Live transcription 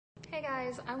Hey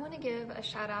guys, I want to give a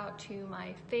shout out to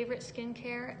my favorite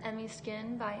skincare,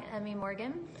 emmiSkin by Emmy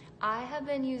Morgan. I have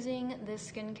been using this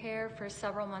skincare for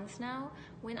several months now.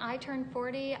 When I turned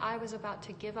 40, I was about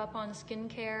to give up on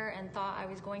skincare and thought I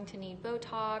was going to need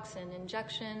Botox and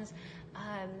injections.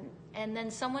 And then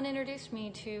someone introduced me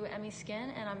to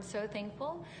emmiSkin and I'm so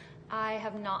thankful. I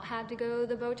have not had to go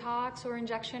the Botox or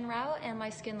injection route, and my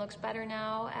skin looks better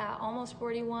now at almost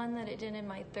 41 than it did in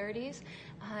my 30s.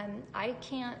 I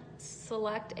can't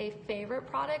select a favorite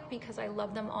product because I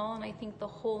love them all and I think the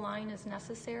whole line is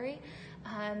necessary.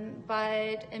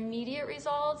 But immediate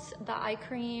results, the eye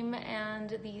cream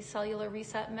and the cellular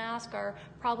reset mask are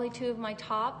probably two of my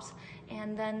tops.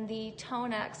 And then the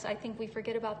Tonex, I think we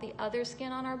forget about the other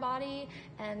skin on our body,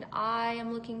 and I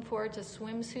am looking forward to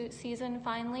swimsuit season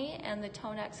finally, and the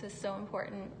Tonex is so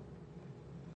important.